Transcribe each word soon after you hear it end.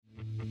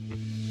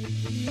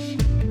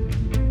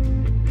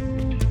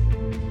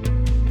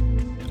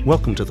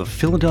Welcome to the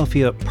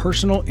Philadelphia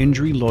Personal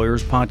Injury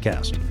Lawyers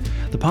Podcast,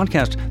 the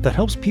podcast that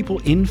helps people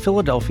in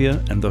Philadelphia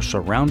and the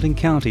surrounding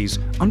counties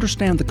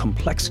understand the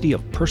complexity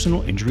of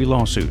personal injury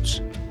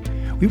lawsuits.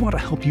 We want to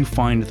help you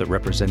find the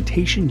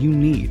representation you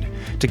need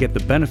to get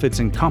the benefits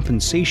and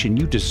compensation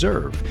you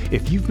deserve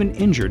if you've been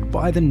injured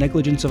by the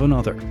negligence of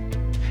another.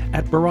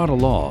 At Barada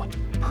Law,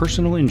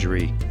 personal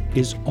injury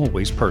is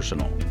always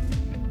personal.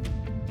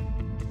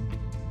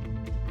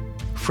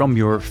 From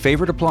your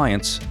favorite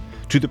appliance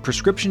to the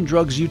prescription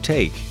drugs you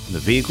take and the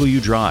vehicle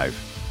you drive,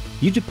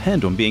 you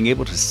depend on being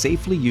able to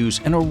safely use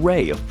an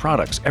array of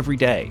products every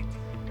day.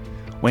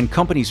 When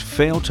companies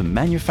fail to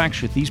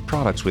manufacture these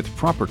products with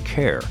proper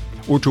care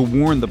or to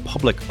warn the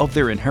public of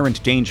their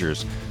inherent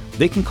dangers,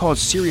 they can cause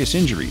serious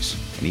injuries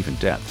and even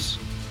deaths.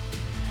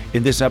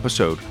 In this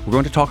episode, we're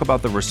going to talk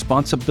about the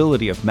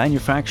responsibility of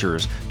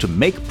manufacturers to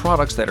make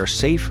products that are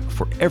safe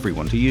for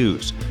everyone to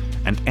use,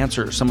 and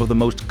answer some of the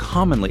most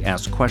commonly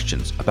asked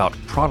questions about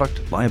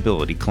product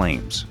liability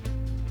claims.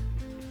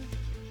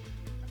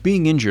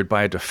 Being injured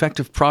by a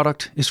defective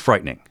product is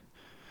frightening.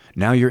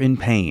 Now you're in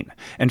pain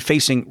and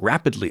facing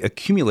rapidly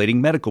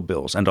accumulating medical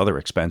bills and other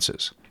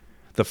expenses.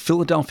 The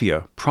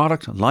Philadelphia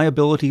Product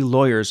Liability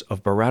Lawyers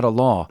of Barada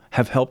Law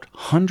have helped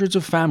hundreds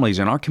of families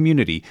in our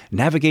community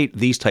navigate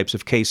these types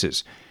of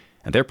cases,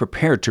 and they're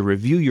prepared to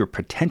review your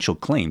potential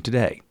claim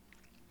today.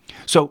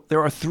 So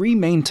there are three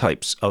main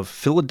types of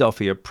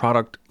Philadelphia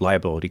product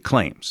liability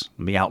claims.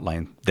 Let me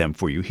outline them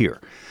for you here.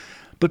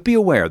 But be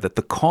aware that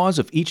the cause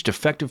of each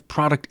defective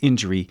product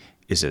injury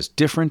is as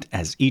different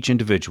as each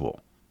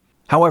individual.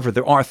 However,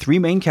 there are three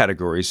main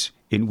categories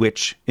in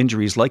which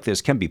injuries like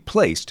this can be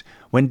placed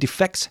when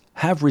defects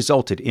have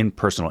resulted in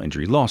personal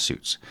injury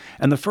lawsuits.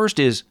 And the first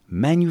is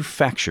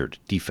manufactured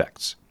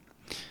defects.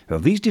 Now,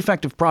 these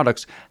defective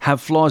products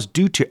have flaws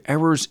due to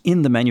errors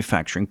in the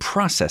manufacturing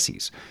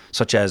processes,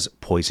 such as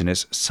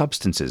poisonous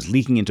substances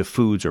leaking into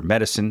foods or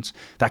medicines,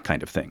 that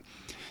kind of thing.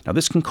 Now,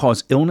 this can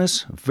cause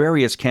illness,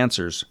 various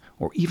cancers,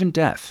 or even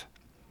death.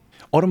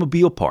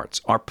 Automobile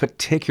parts are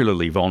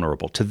particularly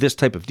vulnerable to this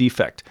type of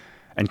defect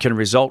and can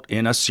result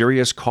in a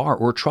serious car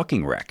or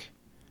trucking wreck.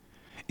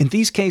 In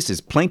these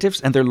cases,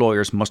 plaintiffs and their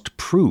lawyers must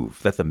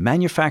prove that the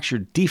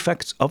manufactured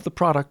defects of the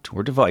product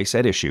or device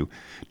at issue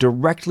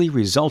directly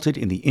resulted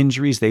in the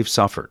injuries they've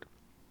suffered.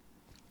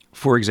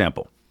 For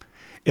example,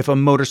 if a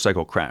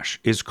motorcycle crash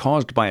is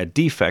caused by a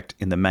defect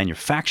in the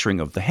manufacturing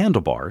of the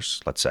handlebars,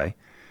 let's say,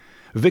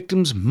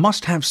 victims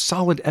must have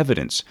solid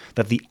evidence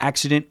that the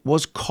accident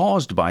was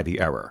caused by the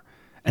error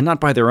and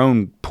not by their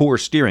own poor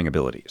steering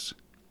abilities.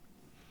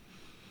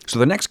 So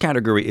the next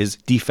category is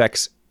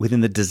defects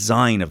within the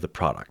design of the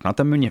product, not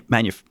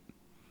the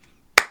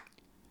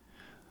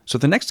So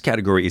the next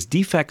category is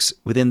defects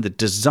within the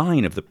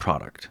design of the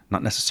product,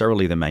 not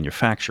necessarily the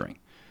manufacturing.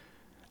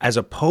 As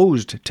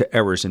opposed to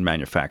errors in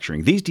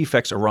manufacturing, these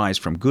defects arise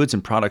from goods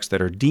and products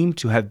that are deemed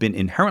to have been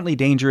inherently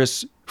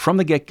dangerous from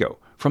the get-go,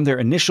 from their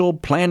initial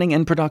planning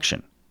and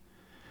production.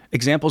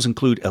 Examples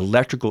include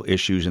electrical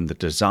issues in the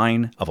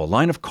design of a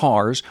line of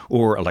cars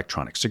or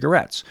electronic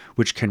cigarettes,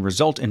 which can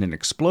result in an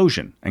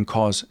explosion and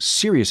cause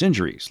serious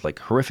injuries like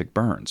horrific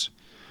burns.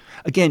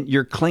 Again,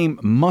 your claim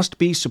must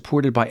be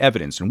supported by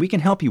evidence, and we can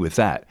help you with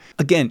that.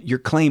 Again, your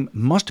claim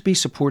must be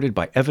supported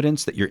by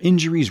evidence that your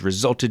injuries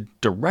resulted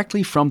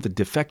directly from the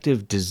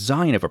defective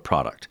design of a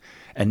product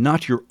and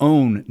not your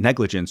own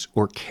negligence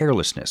or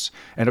carelessness.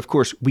 And of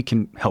course, we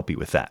can help you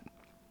with that.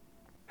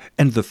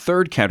 And the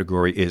third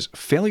category is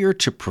failure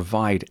to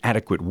provide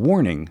adequate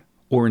warning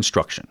or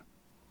instruction.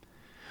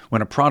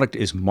 When a product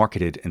is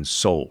marketed and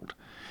sold,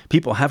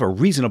 people have a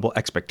reasonable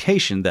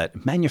expectation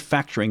that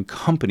manufacturing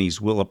companies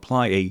will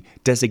apply a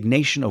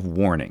designation of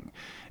warning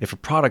if a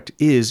product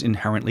is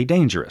inherently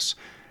dangerous,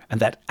 and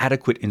that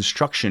adequate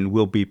instruction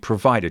will be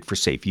provided for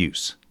safe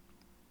use.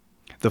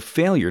 The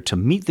failure to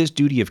meet this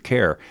duty of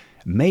care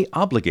may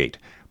obligate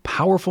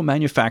powerful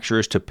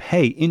manufacturers to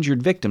pay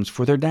injured victims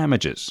for their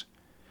damages.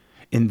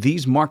 In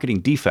these marketing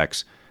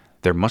defects,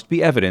 there must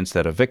be evidence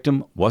that a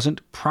victim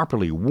wasn't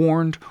properly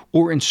warned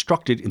or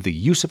instructed in the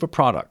use of a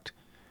product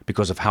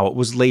because of how it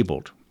was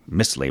labeled,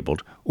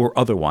 mislabeled, or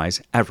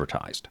otherwise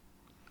advertised.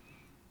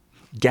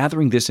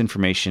 Gathering this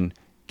information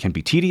can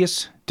be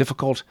tedious,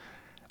 difficult,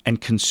 and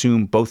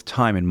consume both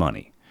time and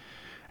money.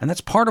 And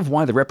that's part of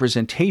why the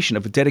representation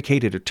of a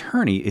dedicated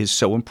attorney is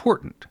so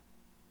important.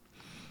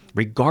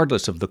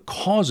 Regardless of the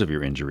cause of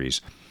your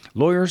injuries,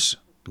 lawyers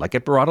like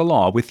at Barada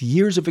Law, with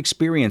years of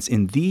experience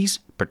in these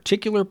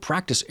particular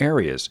practice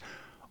areas,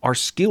 are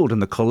skilled in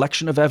the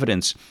collection of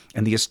evidence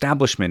and the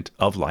establishment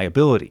of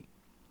liability.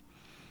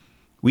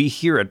 We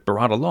here at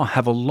Barada Law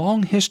have a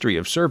long history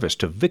of service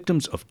to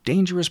victims of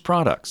dangerous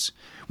products.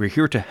 We're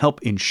here to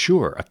help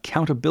ensure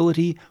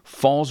accountability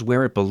falls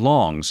where it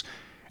belongs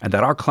and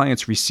that our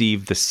clients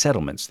receive the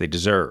settlements they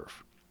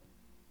deserve.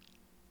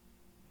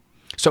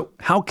 So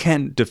how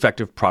can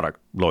defective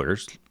product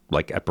lawyers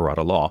like at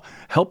Barada Law,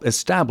 help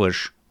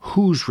establish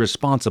who's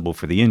responsible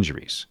for the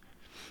injuries?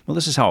 Well,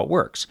 this is how it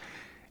works.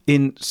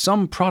 In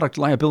some product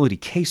liability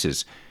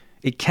cases,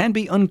 it can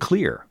be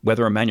unclear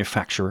whether a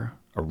manufacturer,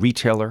 a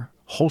retailer,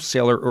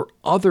 wholesaler, or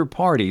other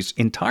parties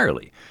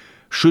entirely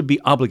should be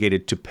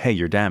obligated to pay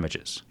your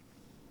damages.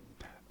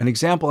 An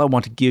example I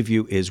want to give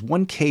you is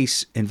one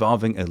case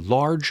involving a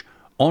large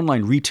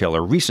online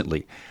retailer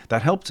recently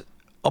that helped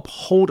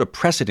uphold a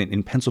precedent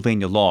in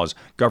Pennsylvania laws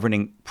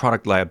governing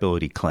product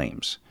liability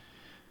claims.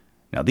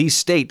 Now, these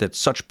state that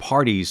such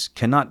parties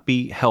cannot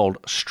be held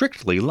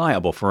strictly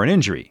liable for an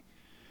injury.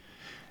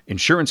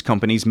 Insurance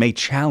companies may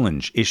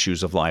challenge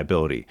issues of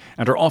liability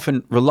and are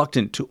often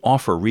reluctant to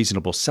offer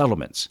reasonable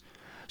settlements.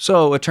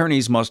 So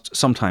attorneys must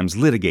sometimes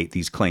litigate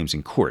these claims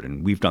in court,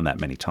 and we've done that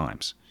many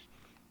times.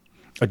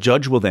 A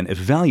judge will then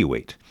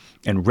evaluate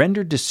and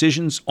render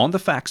decisions on the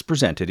facts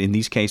presented in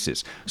these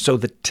cases, so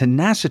the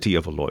tenacity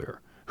of a lawyer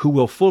who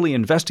will fully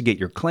investigate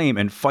your claim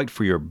and fight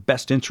for your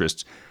best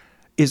interests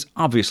is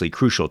obviously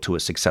crucial to a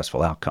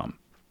successful outcome.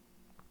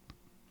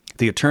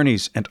 The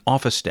attorneys and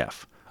office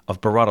staff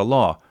of Barada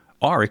Law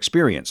are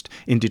experienced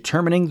in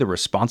determining the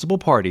responsible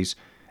parties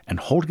and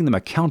holding them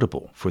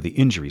accountable for the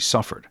injuries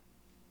suffered.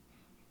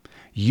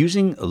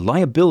 Using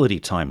liability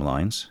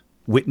timelines,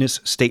 witness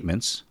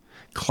statements,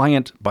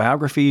 client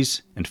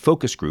biographies, and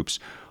focus groups,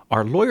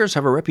 our lawyers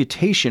have a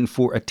reputation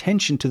for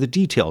attention to the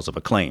details of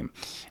a claim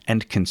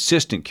and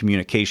consistent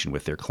communication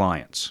with their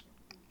clients.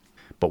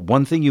 But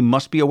one thing you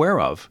must be aware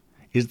of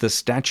is the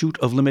statute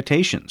of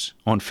limitations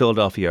on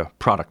Philadelphia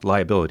product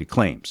liability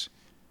claims.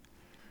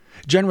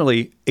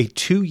 Generally, a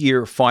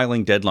 2-year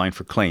filing deadline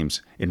for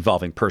claims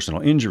involving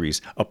personal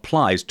injuries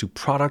applies to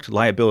product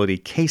liability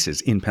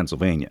cases in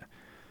Pennsylvania.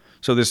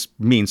 So this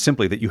means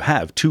simply that you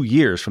have 2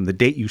 years from the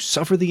date you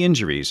suffer the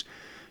injuries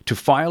to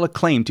file a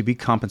claim to be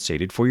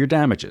compensated for your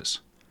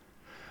damages.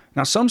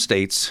 Now, some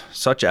states,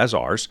 such as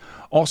ours,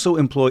 also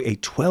employ a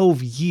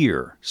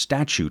 12-year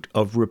statute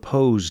of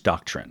repose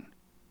doctrine.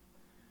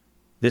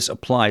 This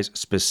applies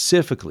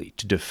specifically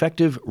to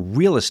defective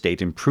real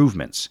estate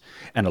improvements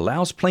and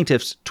allows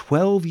plaintiffs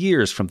 12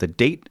 years from the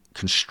date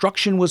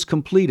construction was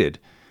completed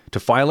to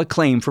file a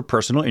claim for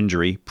personal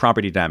injury,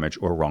 property damage,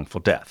 or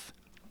wrongful death.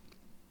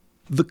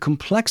 The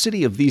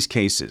complexity of these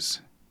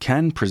cases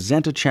can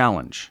present a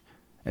challenge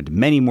and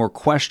many more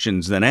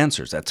questions than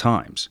answers at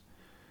times.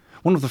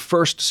 One of the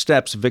first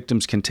steps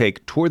victims can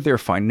take toward their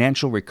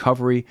financial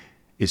recovery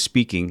is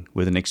speaking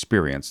with an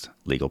experienced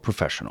legal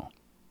professional.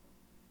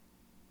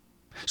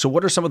 So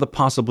what are some of the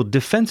possible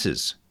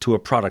defenses to a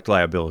product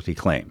liability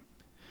claim?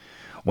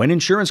 When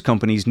insurance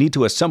companies need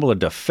to assemble a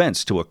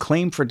defense to a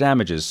claim for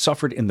damages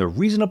suffered in the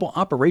reasonable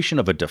operation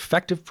of a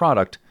defective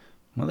product,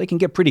 well, they can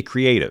get pretty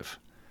creative.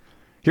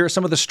 Here are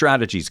some of the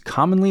strategies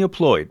commonly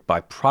employed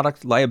by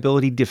product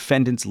liability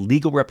defendants'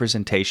 legal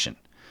representation.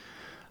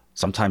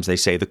 Sometimes they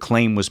say the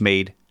claim was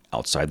made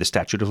outside the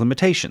statute of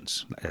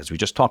limitations, as we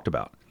just talked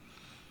about.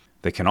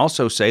 They can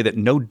also say that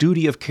no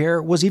duty of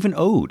care was even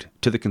owed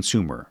to the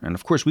consumer, and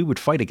of course we would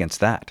fight against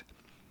that.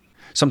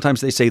 Sometimes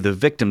they say the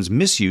victim's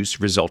misuse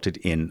resulted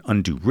in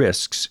undue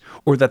risks,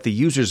 or that the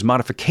user's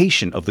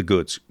modification of the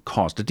goods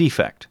caused a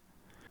defect.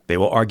 They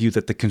will argue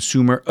that the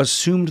consumer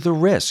assumed the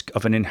risk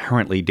of an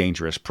inherently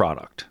dangerous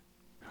product.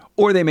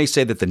 Or they may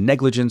say that the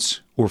negligence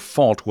or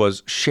fault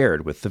was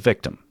shared with the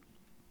victim.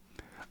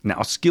 Now,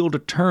 a skilled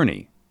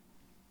attorney,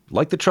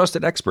 like the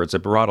trusted experts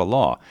at Barada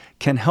Law,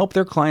 can help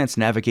their clients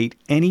navigate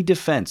any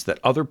defense that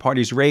other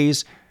parties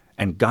raise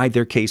and guide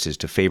their cases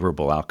to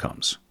favorable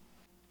outcomes.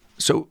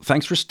 So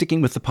thanks for sticking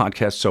with the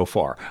podcast so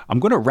far. I'm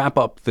going to wrap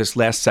up this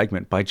last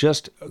segment by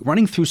just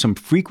running through some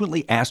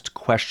frequently asked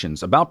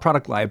questions about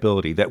product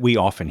liability that we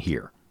often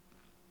hear.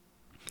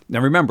 Now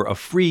remember, a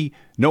free,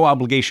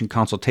 no-obligation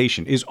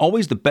consultation is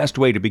always the best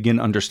way to begin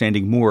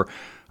understanding more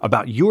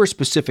about your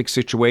specific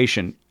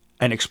situation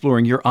and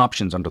exploring your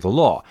options under the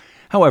law.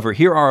 However,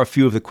 here are a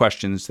few of the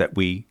questions that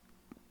we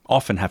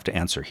often have to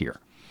answer here.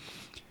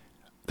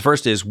 The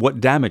first is,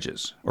 what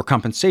damages or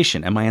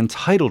compensation am I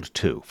entitled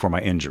to for my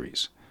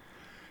injuries?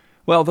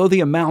 Well, though the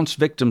amounts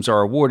victims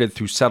are awarded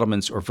through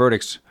settlements or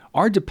verdicts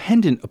are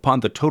dependent upon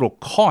the total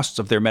costs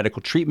of their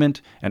medical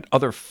treatment and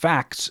other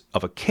facts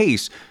of a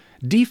case,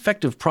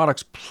 defective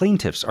products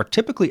plaintiffs are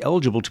typically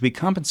eligible to be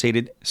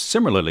compensated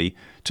similarly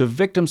to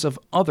victims of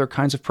other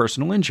kinds of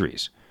personal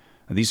injuries.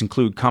 These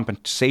include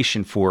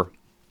compensation for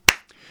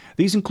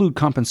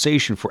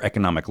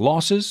economic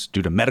losses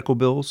due to medical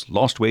bills,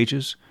 lost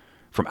wages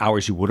from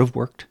hours you would have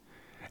worked,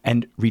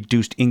 and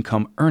reduced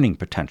income earning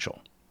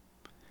potential.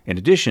 In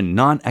addition,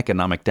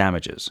 non-economic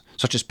damages,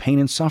 such as pain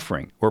and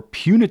suffering, or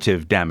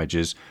punitive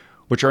damages,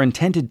 which are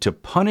intended to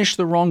punish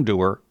the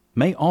wrongdoer,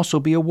 may also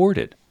be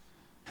awarded.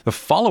 The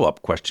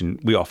follow-up question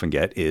we often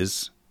get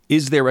is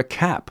there a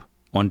cap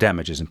on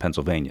damages in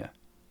Pennsylvania?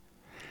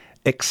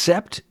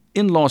 Except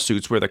in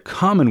lawsuits where the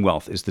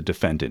Commonwealth is the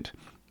defendant,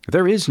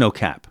 there is no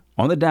cap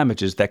on the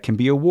damages that can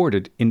be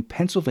awarded in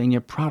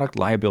Pennsylvania product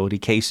liability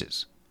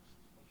cases.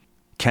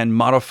 Can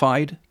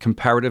modified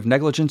comparative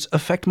negligence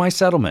affect my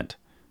settlement?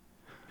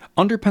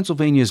 Under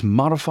Pennsylvania's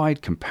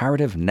modified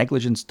comparative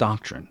negligence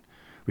doctrine,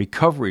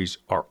 recoveries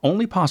are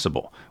only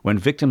possible when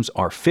victims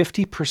are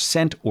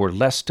 50% or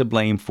less to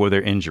blame for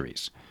their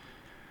injuries.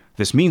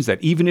 This means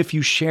that even if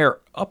you share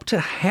up to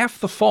half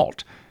the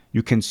fault,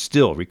 you can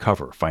still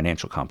recover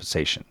financial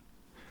compensation.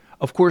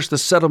 Of course, the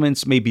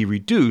settlements may be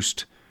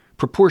reduced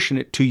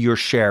proportionate to your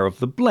share of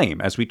the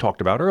blame, as we talked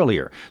about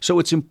earlier, so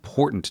it's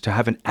important to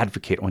have an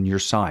advocate on your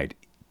side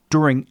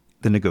during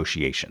the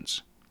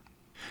negotiations.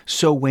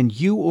 So when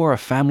you or a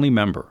family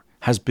member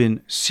has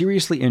been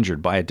seriously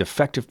injured by a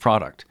defective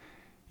product,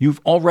 you've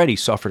already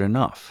suffered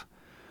enough.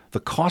 The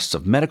costs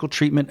of medical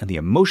treatment and the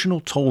emotional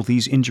toll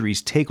these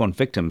injuries take on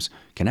victims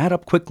can add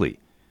up quickly,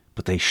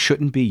 but they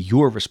shouldn't be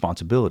your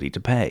responsibility to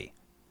pay.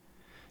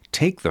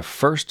 Take the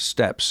first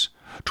steps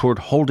toward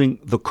holding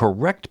the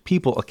correct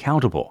people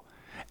accountable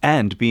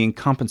and being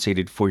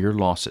compensated for your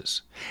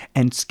losses,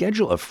 and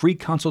schedule a free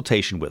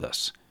consultation with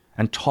us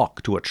and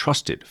talk to a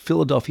trusted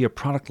Philadelphia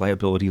product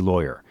liability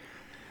lawyer.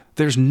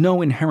 There's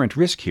no inherent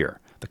risk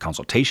here. The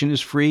consultation is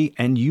free,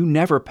 and you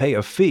never pay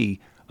a fee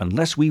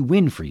unless we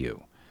win for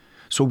you.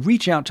 So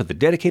reach out to the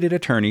dedicated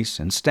attorneys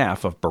and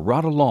staff of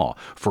Barada Law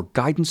for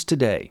guidance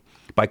today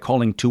by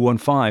calling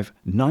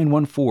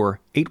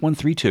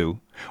 215-914-8132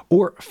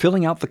 or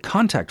filling out the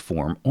contact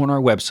form on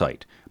our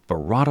website,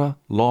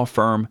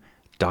 baradalawfirm.com.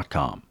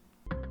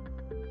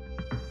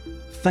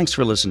 Thanks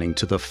for listening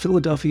to the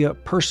Philadelphia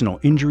Personal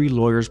Injury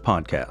Lawyers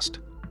Podcast.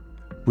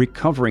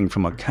 Recovering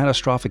from a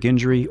catastrophic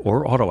injury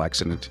or auto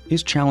accident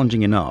is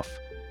challenging enough.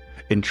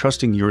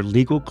 Entrusting your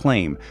legal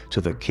claim to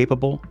the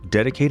capable,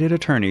 dedicated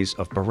attorneys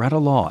of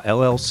Barada Law,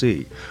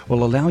 LLC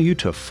will allow you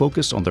to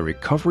focus on the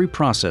recovery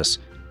process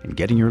and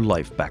getting your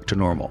life back to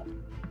normal.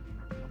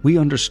 We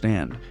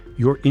understand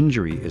your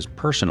injury is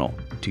personal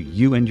to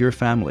you and your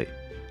family,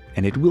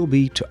 and it will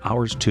be to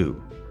ours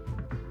too.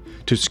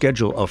 To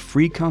schedule a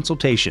free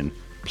consultation,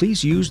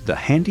 please use the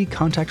handy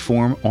contact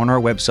form on our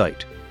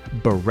website,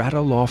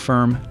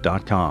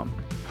 baradalawfirm.com,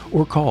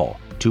 or call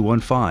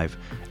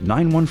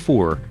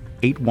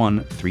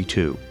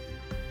 215-914-8132.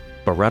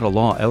 Barada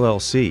Law,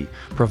 LLC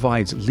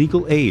provides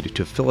legal aid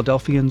to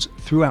Philadelphians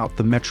throughout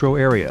the metro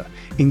area,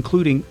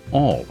 including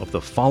all of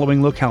the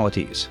following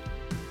localities: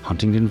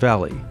 Huntington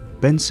Valley,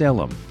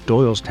 Bensalem,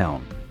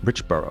 Doylestown,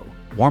 Richborough,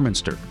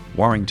 Warminster,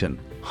 Warrington,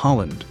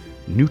 Holland,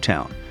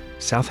 Newtown,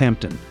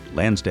 Southampton,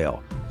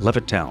 Lansdale,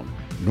 Levittown,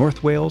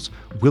 North Wales,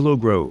 Willow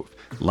Grove,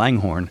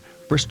 Langhorne,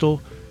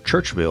 Bristol,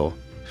 Churchville,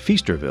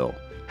 Feasterville,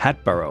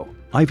 Hatboro,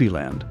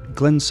 Ivyland,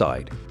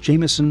 Glenside,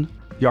 Jameson,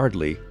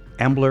 Yardley,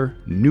 Ambler,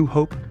 New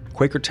Hope,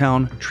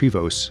 Quakertown,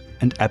 Trevose,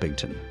 and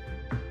Abington.